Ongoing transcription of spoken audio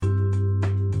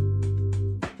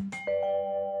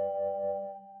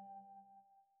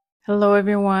Hello,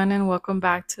 everyone, and welcome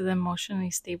back to the Emotionally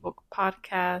Stable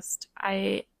podcast.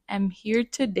 I am here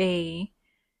today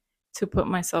to put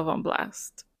myself on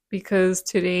blast because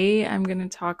today I'm going to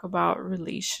talk about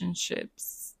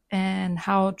relationships and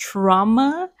how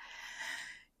trauma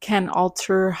can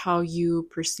alter how you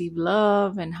perceive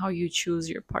love and how you choose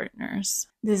your partners.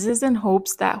 This is in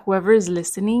hopes that whoever is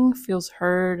listening feels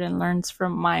heard and learns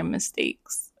from my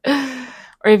mistakes.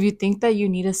 Or if you think that you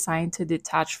need a sign to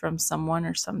detach from someone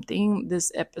or something,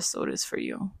 this episode is for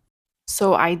you.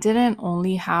 So, I didn't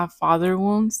only have father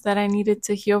wounds that I needed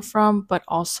to heal from, but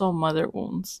also mother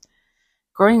wounds.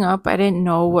 Growing up, I didn't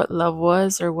know what love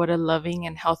was or what a loving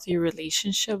and healthy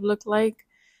relationship looked like.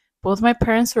 Both my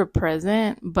parents were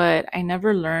present, but I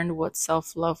never learned what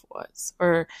self love was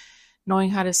or knowing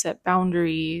how to set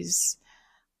boundaries,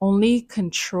 only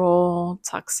control,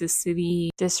 toxicity,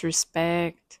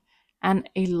 disrespect, and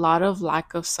a lot of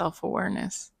lack of self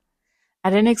awareness. I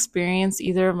didn't experience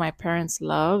either of my parents'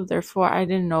 love, therefore, I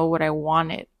didn't know what I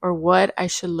wanted or what I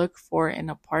should look for in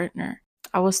a partner.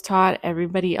 I was taught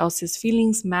everybody else's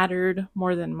feelings mattered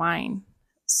more than mine.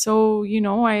 So,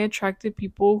 I attracted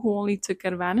people who only took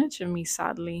advantage of me,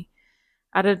 sadly.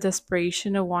 Out of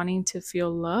desperation of wanting to feel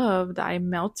loved, I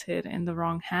melted in the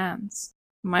wrong hands.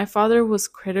 My father was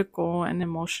critical and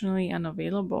emotionally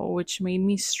unavailable, which made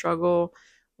me struggle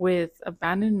with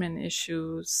abandonment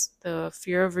issues, the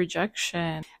fear of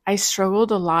rejection. I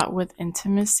struggled a lot with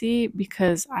intimacy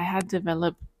because I had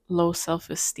developed low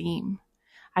self esteem.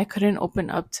 I couldn't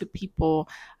open up to people.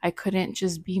 I couldn't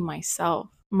just be myself.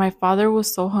 My father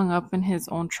was so hung up in his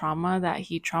own trauma that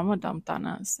he trauma dumped on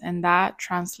us, and that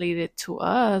translated to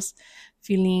us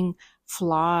feeling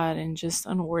flawed and just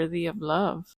unworthy of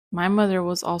love. My mother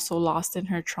was also lost in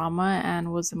her trauma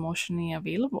and was emotionally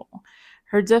available.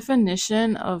 Her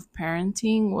definition of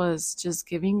parenting was just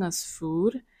giving us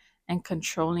food and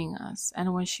controlling us.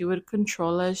 And when she would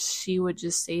control us, she would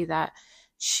just say that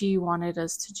she wanted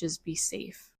us to just be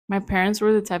safe. My parents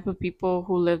were the type of people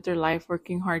who lived their life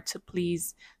working hard to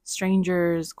please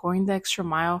strangers, going the extra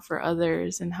mile for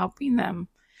others, and helping them,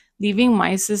 leaving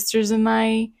my sisters and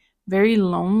I very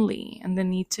lonely and the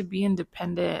need to be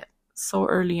independent so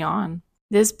early on.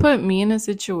 This put me in a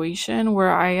situation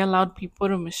where I allowed people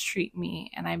to mistreat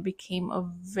me and I became a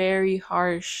very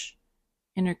harsh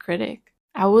inner critic.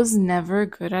 I was never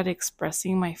good at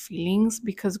expressing my feelings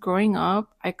because growing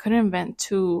up, I couldn't vent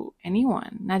to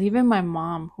anyone, not even my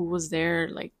mom, who was there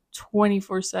like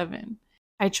 24/7.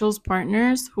 I chose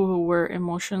partners who were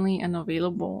emotionally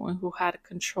unavailable and who had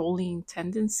controlling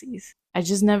tendencies. I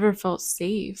just never felt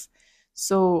safe.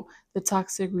 So the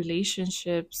toxic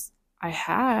relationships I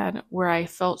had where I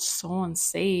felt so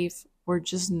unsafe were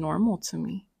just normal to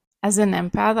me. As an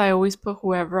empath, I always put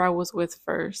whoever I was with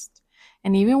first.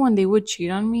 And even when they would cheat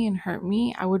on me and hurt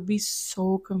me, I would be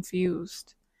so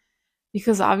confused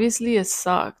because obviously it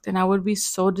sucked. And I would be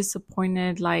so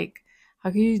disappointed like, how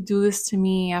can you do this to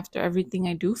me after everything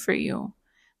I do for you?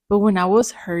 But when I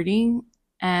was hurting,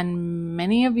 and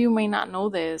many of you may not know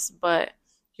this, but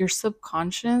your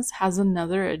subconscious has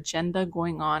another agenda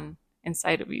going on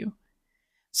inside of you.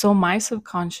 So my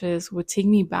subconscious would take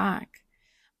me back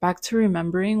to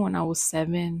remembering when I was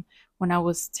 7, when I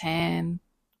was 10,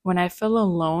 when I felt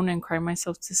alone and cried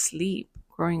myself to sleep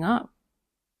growing up.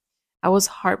 I was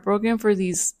heartbroken for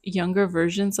these younger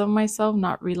versions of myself,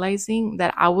 not realizing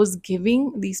that I was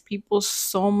giving these people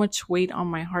so much weight on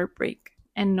my heartbreak.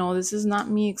 And no, this is not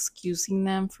me excusing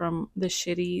them from the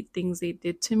shitty things they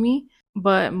did to me,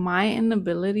 but my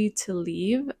inability to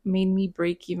leave made me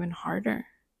break even harder.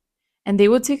 And they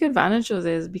would take advantage of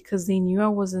this because they knew I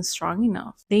wasn't strong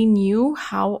enough. They knew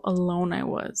how alone I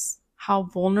was, how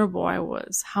vulnerable I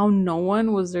was, how no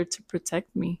one was there to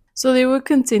protect me. So they would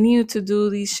continue to do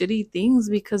these shitty things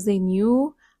because they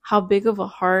knew how big of a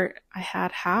heart I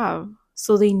had have.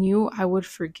 So they knew I would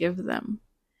forgive them.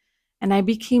 And I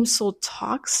became so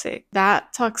toxic.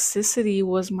 That toxicity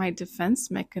was my defense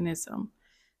mechanism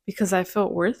because I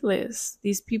felt worthless.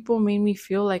 These people made me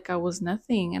feel like I was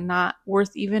nothing and not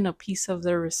worth even a piece of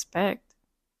their respect.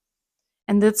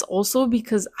 And that's also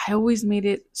because I always made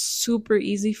it super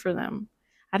easy for them.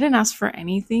 I didn't ask for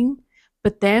anything,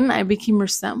 but then I became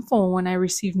resentful when I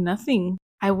received nothing.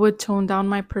 I would tone down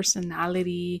my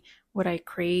personality, what I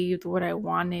craved, what I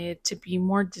wanted to be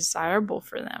more desirable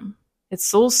for them. It's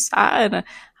so sad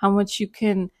how much you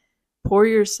can pour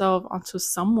yourself onto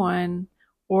someone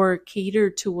or cater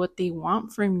to what they want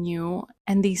from you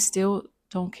and they still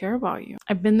don't care about you.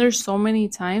 I've been there so many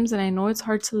times and I know it's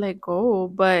hard to let go,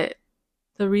 but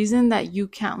the reason that you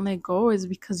can't let go is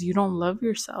because you don't love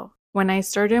yourself. When I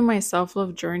started my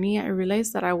self-love journey, I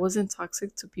realized that I wasn't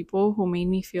toxic to people who made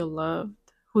me feel loved,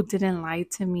 who didn't lie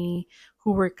to me,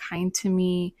 who were kind to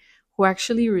me, who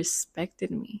actually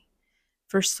respected me.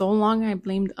 For so long, I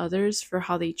blamed others for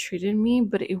how they treated me,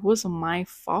 but it was my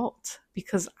fault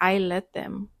because I let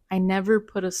them. I never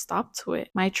put a stop to it.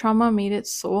 My trauma made it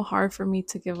so hard for me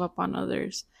to give up on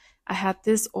others. I had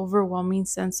this overwhelming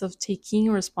sense of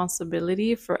taking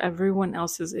responsibility for everyone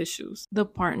else's issues. The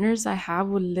partners I have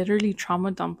would literally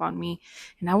trauma dump on me,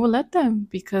 and I would let them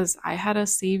because I had a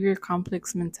savior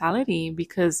complex mentality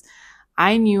because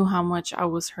I knew how much I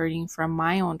was hurting from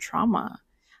my own trauma.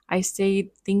 I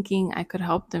stayed thinking I could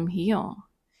help them heal.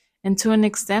 And to an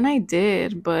extent, I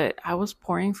did, but I was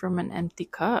pouring from an empty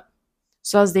cup.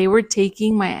 So as they were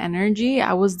taking my energy,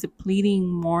 I was depleting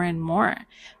more and more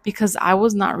because I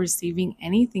was not receiving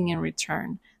anything in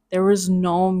return. There was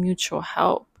no mutual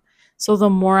help. So the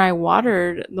more I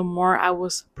watered, the more I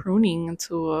was pruning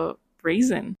into a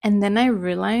raisin. And then I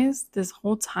realized this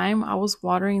whole time I was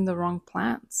watering the wrong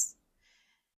plants.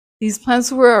 These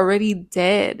plants were already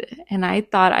dead, and I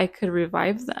thought I could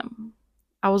revive them.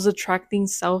 I was attracting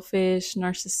selfish,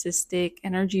 narcissistic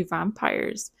energy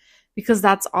vampires because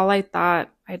that's all I thought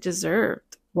I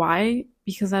deserved. Why?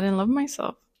 Because I didn't love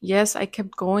myself. Yes, I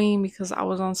kept going because I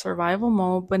was on survival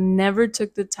mode, but never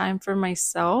took the time for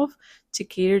myself to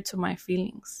cater to my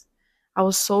feelings. I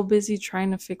was so busy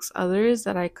trying to fix others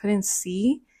that I couldn't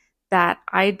see that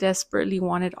I desperately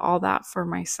wanted all that for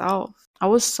myself. I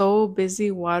was so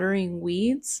busy watering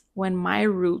weeds when my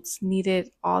roots needed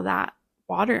all that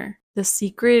water. The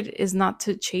secret is not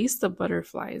to chase the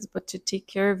butterflies, but to take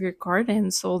care of your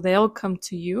garden so they'll come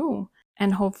to you.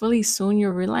 And hopefully soon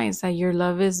you'll realize that your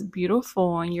love is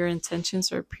beautiful and your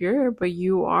intentions are pure, but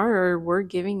you are or were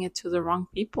giving it to the wrong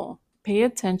people. Pay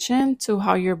attention to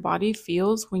how your body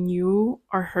feels when you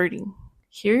are hurting.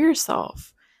 Hear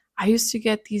yourself. I used to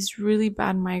get these really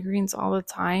bad migraines all the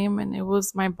time, and it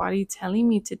was my body telling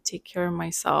me to take care of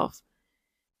myself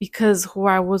because who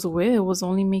I was with was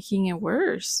only making it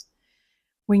worse.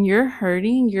 When you're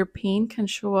hurting, your pain can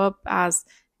show up as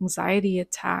anxiety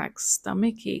attacks,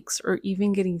 stomach aches, or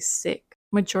even getting sick.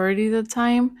 Majority of the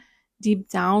time, deep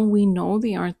down, we know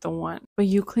they aren't the one, but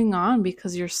you cling on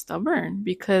because you're stubborn,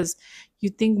 because you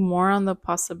think more on the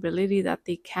possibility that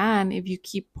they can if you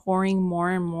keep pouring more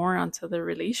and more onto the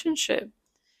relationship,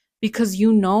 because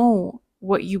you know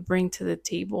what you bring to the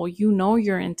table, you know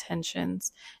your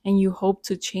intentions, and you hope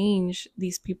to change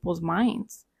these people's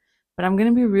minds. But I'm going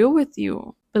to be real with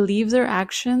you. Believe their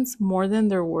actions more than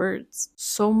their words.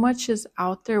 So much is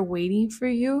out there waiting for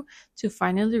you to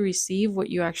finally receive what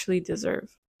you actually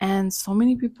deserve. And so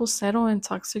many people settle in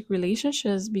toxic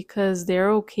relationships because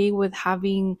they're okay with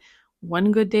having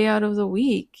one good day out of the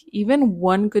week, even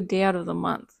one good day out of the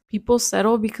month. People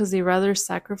settle because they rather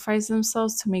sacrifice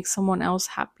themselves to make someone else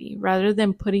happy rather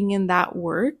than putting in that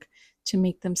work to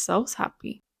make themselves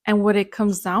happy. And what it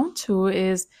comes down to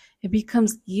is it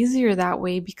becomes easier that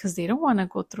way because they don't want to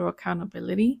go through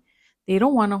accountability. They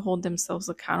don't want to hold themselves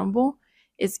accountable.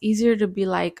 It's easier to be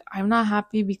like, I'm not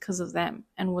happy because of them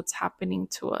and what's happening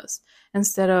to us,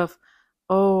 instead of,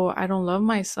 oh, I don't love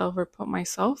myself or put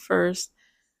myself first,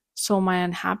 so my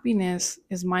unhappiness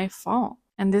is my fault.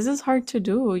 And this is hard to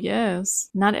do, yes.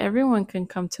 Not everyone can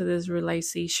come to this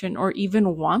realization or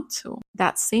even want to.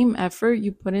 That same effort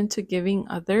you put into giving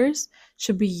others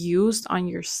should be used on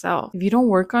yourself. If you don't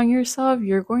work on yourself,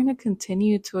 you're going to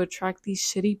continue to attract these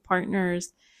shitty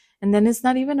partners. And then it's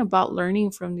not even about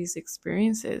learning from these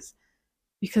experiences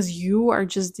because you are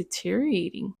just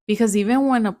deteriorating. Because even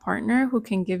when a partner who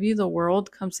can give you the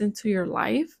world comes into your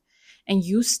life and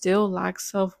you still lack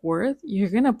self-worth, you're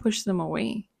going to push them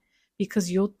away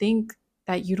because you'll think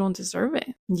that you don't deserve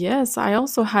it. Yes, I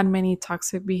also had many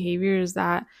toxic behaviors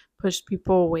that pushed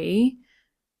people away.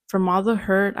 From all the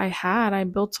hurt I had, I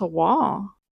built a wall.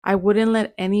 I wouldn't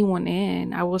let anyone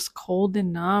in. I was cold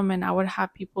and numb, and I would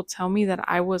have people tell me that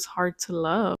I was hard to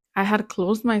love. I had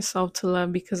closed myself to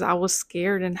love because I was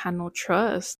scared and had no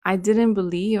trust. I didn't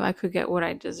believe I could get what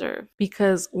I deserved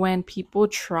because when people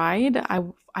tried,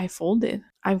 I folded.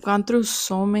 I've gone through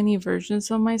so many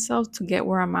versions of myself to get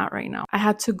where I'm at right now. I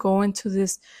had to go into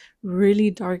this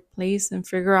really dark place and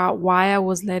figure out why I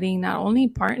was letting not only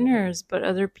partners but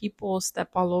other people step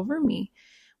all over me,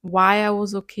 why I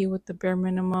was okay with the bare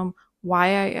minimum, why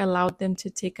I allowed them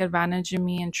to take advantage of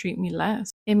me and treat me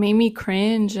less. It made me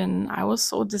cringe and I was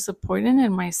so disappointed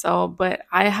in myself, but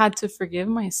I had to forgive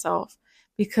myself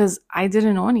because I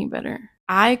didn't know any better.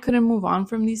 I couldn't move on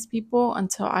from these people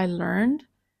until I learned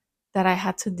that I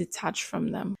had to detach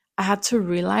from them. I had to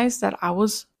realize that I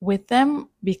was with them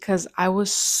because I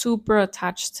was super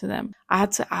attached to them. I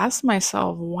had to ask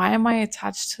myself, why am I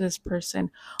attached to this person?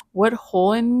 What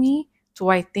hole in me do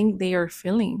I think they are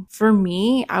filling? For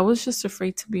me, I was just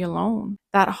afraid to be alone.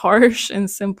 That harsh and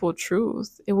simple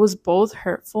truth. It was both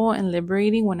hurtful and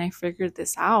liberating when I figured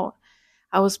this out.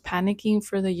 I was panicking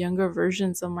for the younger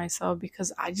versions of myself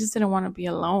because I just didn't want to be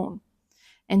alone.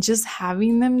 And just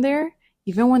having them there,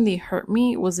 even when they hurt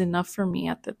me, was enough for me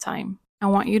at the time. I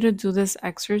want you to do this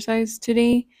exercise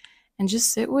today and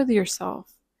just sit with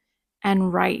yourself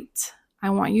and write.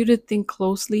 I want you to think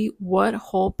closely what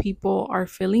whole people are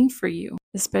feeling for you,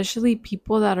 especially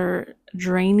people that are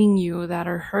draining you, that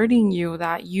are hurting you,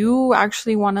 that you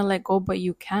actually want to let go, but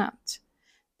you can't.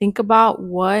 Think about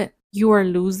what you are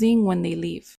losing when they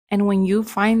leave. And when you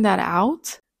find that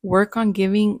out, work on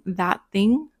giving that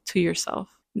thing to yourself.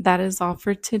 That is all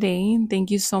for today. Thank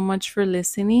you so much for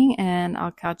listening, and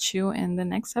I'll catch you in the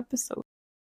next episode.